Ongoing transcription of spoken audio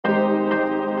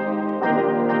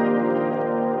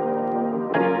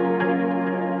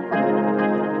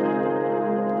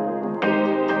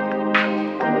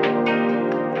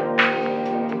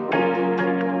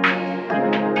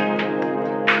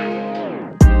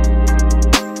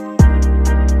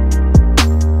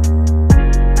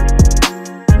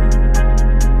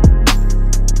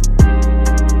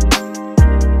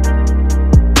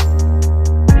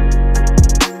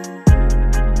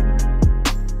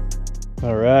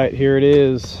right, here it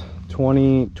is,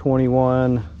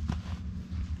 2021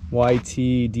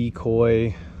 YT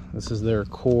Decoy. This is their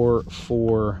Core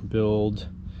 4 build,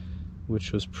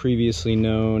 which was previously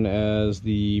known as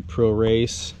the Pro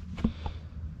Race.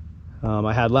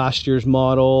 I had last year's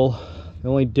model. The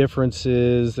only difference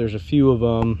is there's a few of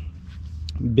them.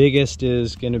 Biggest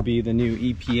is going to be the new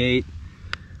EP8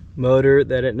 motor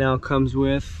that it now comes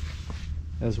with,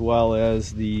 as well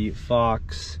as the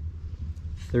Fox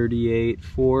 38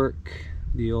 fork.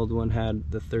 The old one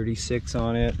had the 36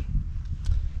 on it.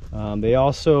 They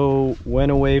also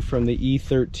went away from the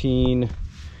E13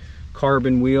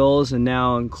 carbon wheels and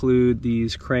now include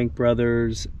these Crank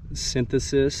Brothers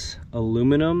synthesis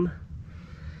aluminum.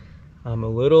 I'm a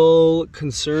little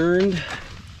concerned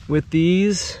with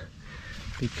these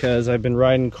because I've been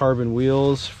riding carbon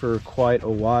wheels for quite a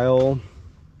while,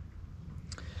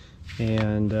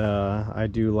 and I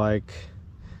do like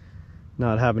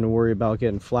not having to worry about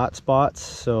getting flat spots,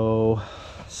 so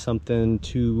something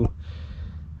to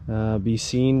be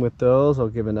seen with those. I'll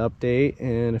give an update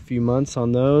in a few months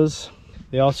on those.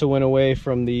 They also went away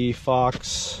from the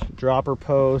Fox dropper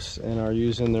posts and are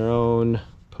using their own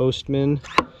Postman.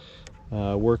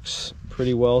 Works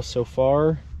pretty well so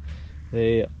far.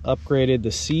 They upgraded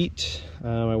the seat.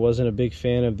 I wasn't a big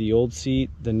fan of the old seat.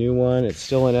 The new one, it's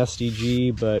still an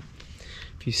SDG, but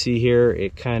if you see here,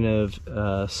 it kind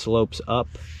of slopes up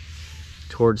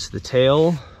towards the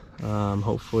tail.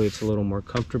 Hopefully it's a little more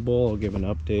comfortable. I'll give an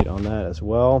update on that as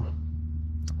well.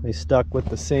 They stuck with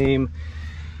the same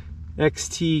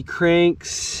XT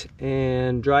cranks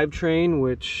and drivetrain,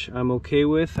 which I'm okay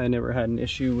with. I never had an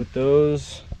issue with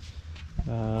those.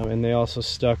 And they also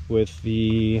stuck with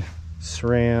the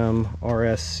SRAM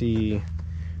RSC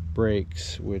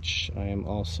brakes, which I am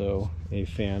also a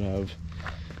fan of.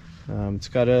 It's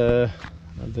got the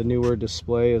newer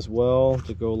display as well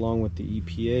to go along with the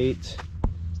EP8.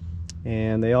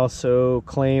 And they also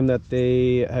claim that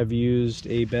they have used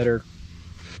a better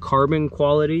carbon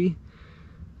quality,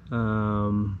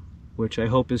 which I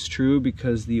hope is true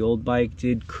because the old bike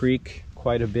did creak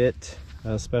quite a bit,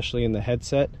 especially in the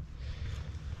headset.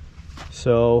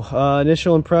 So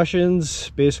initial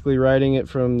impressions, basically riding it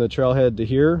from the trailhead to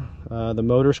here. The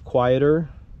motor's quieter,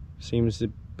 seems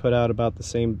to put out about the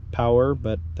same power,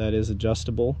 but that is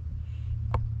adjustable.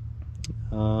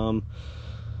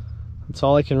 That's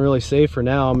all I can really say for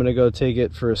now. I'm gonna go take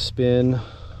it for a spin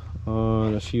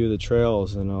on a few of the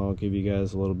trails and I'll give you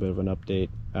guys a little bit of an update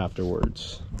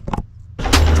afterwards.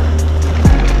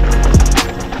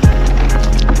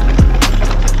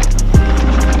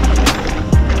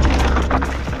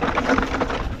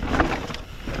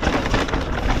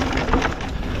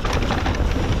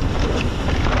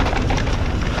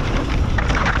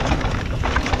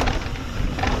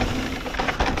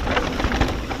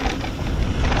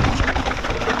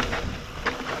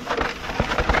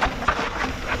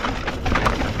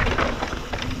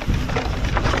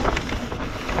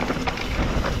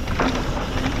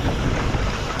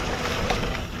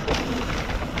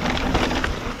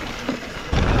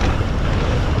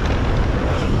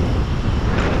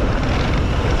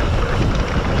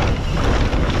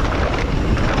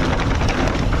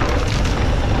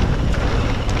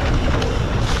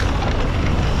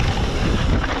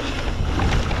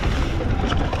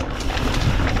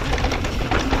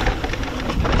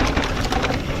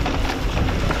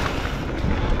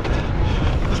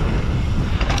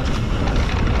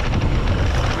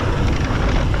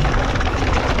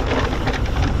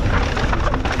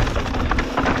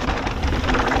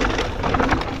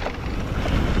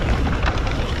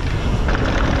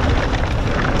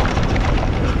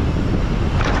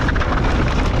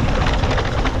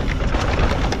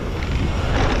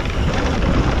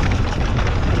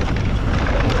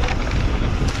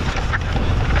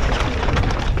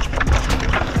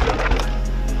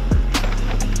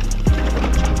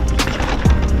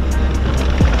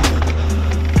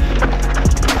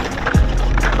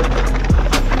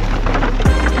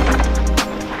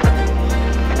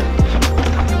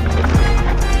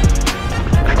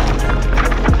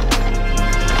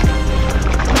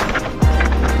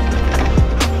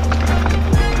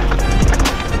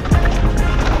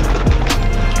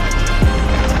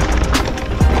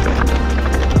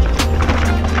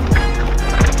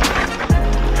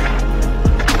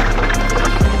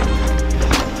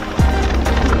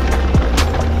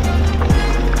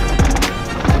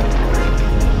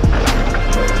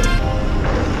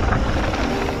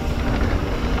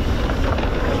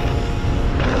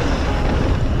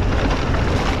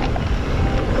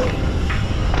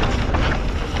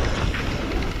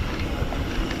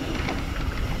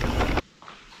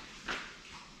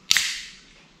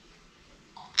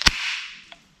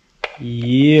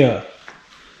 Yeah.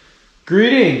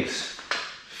 Greetings,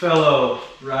 fellow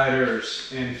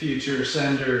riders and future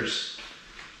senders.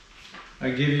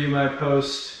 I give you my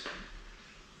post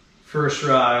first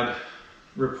ride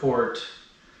report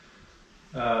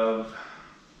of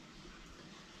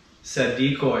said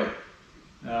Decoy.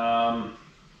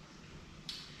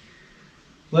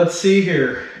 Let's see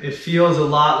here. It feels a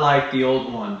lot like the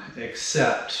old one,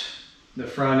 except the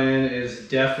front end is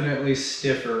definitely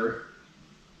stiffer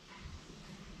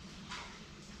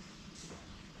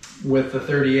with the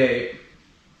 38,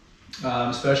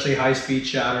 especially high-speed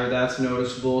chatter. That's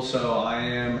noticeable, so I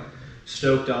am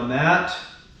stoked on that.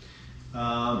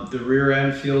 The rear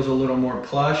end feels a little more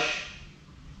plush.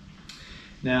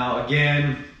 Now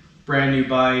again, brand new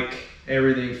bike,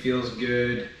 everything feels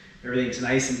good. Everything's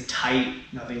nice and tight.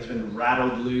 Nothing's been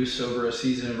rattled loose over a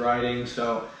season of riding,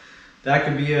 so that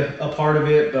could be a part of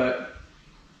it, but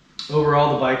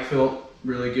overall the bike felt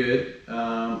really good.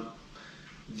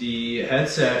 The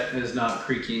headset is not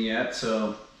creaking yet,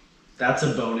 so that's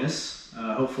a bonus.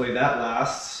 Hopefully that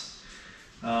lasts.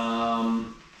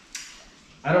 I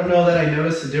don't know that I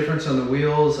noticed the difference on the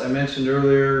wheels. I mentioned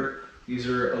earlier, these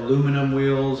are aluminum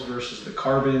wheels versus the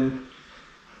carbon.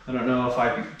 I don't know if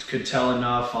I could tell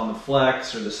enough on the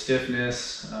flex or the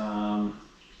stiffness.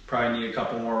 Probably need a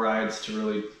couple more rides to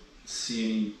really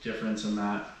see any difference in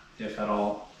that, if at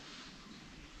all.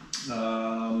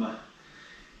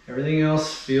 Everything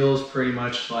else feels pretty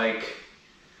much like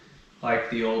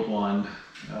the old one,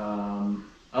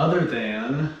 other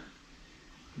than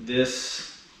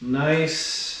this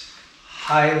nice,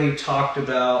 highly talked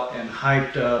about and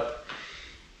hyped up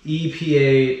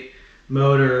EP8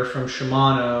 motor from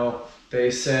Shimano. They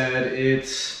said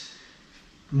it's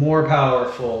more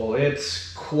powerful,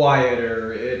 it's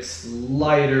quieter, it's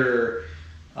lighter.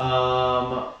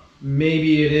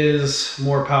 Maybe it is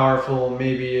more powerful,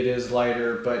 maybe it is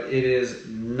lighter, but it is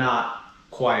not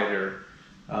quieter.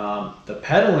 The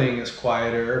pedaling is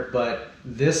quieter, but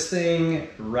this thing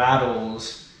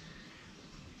rattles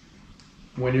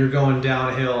when you're going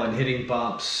downhill and hitting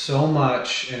bumps so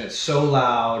much, and it's so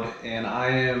loud, and I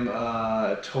am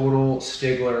a total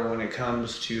stickler when it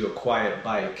comes to a quiet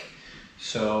bike.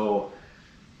 So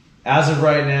as of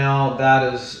right now,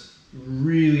 that is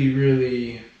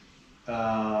really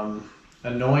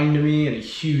annoying to me and a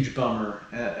huge bummer.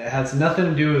 It has nothing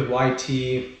to do with YT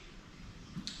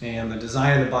and the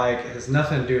design of the bike. It has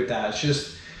nothing to do with that. It's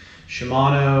just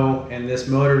Shimano and this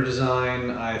motor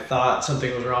design. I thought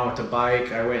something was wrong with the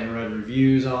bike. I went and read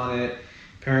reviews on it.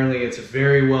 Apparently it's a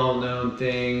very well-known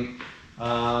thing.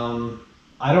 I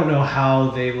don't know how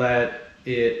they let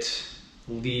it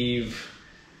leave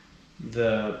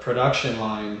the production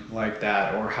line like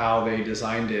that, or how they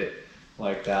designed it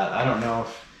like that. I don't know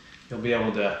if you'll be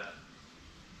able to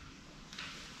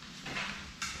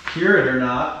hear it or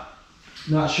not.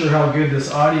 Not sure how good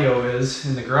this audio is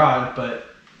in the garage, but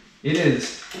it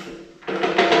is.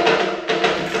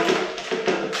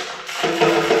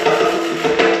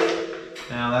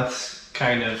 Now that's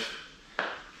kind of,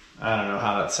 I don't know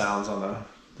how that sounds on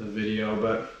the video,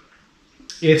 but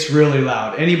it's really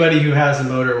loud. Anybody who has a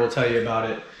motor will tell you about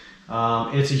it.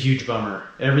 It's a huge bummer.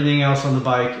 Everything else on the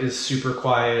bike is super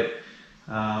quiet,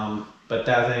 but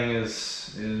that thing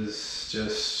is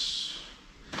just,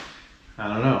 I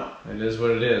don't know. It is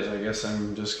what it is. I guess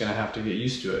I'm just gonna have to get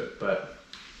used to it. But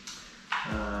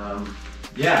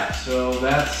yeah, so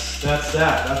that's that.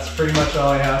 That's pretty much all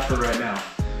I have for right now.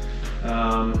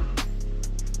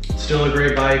 Still a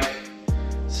great bike.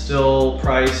 Still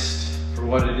priced for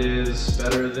what it is.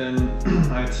 Better than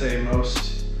I'd say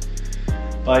most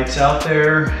bikes out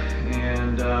there.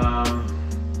 And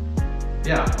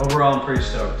yeah, overall I'm pretty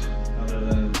stoked, other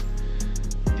than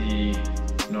the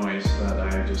noise that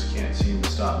I just can't seem to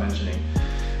stop mentioning.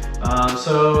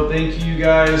 So thank you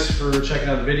guys for checking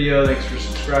out the video. Thanks for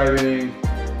subscribing.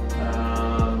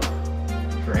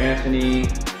 For Anthony,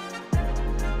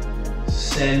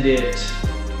 send it.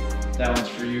 That one's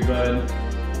for you, bud.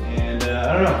 And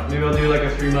I don't know, maybe I'll do like a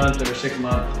 3-month or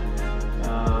 6-month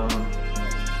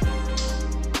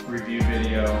review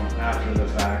video after the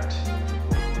fact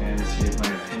and see if my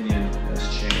opinion has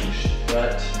changed.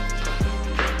 But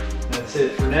that's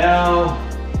it for now.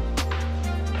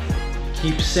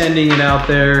 Keep sending it out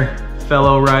there,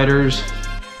 fellow riders.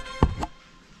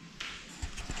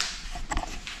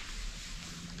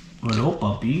 Hello,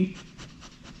 puppy.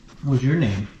 What's your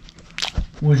name?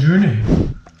 What's your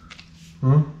name?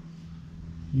 Huh?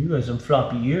 You got some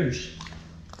floppy ears.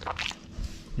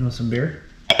 You want some beer?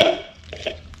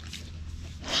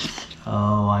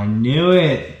 Oh, I knew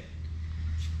it.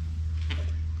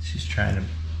 She's trying to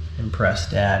Impress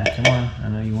Dad. Come on, I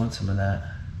know you want some of that.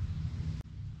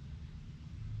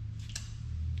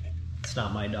 It's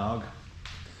not my dog.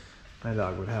 My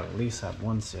dog would have at least have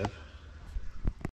one sip.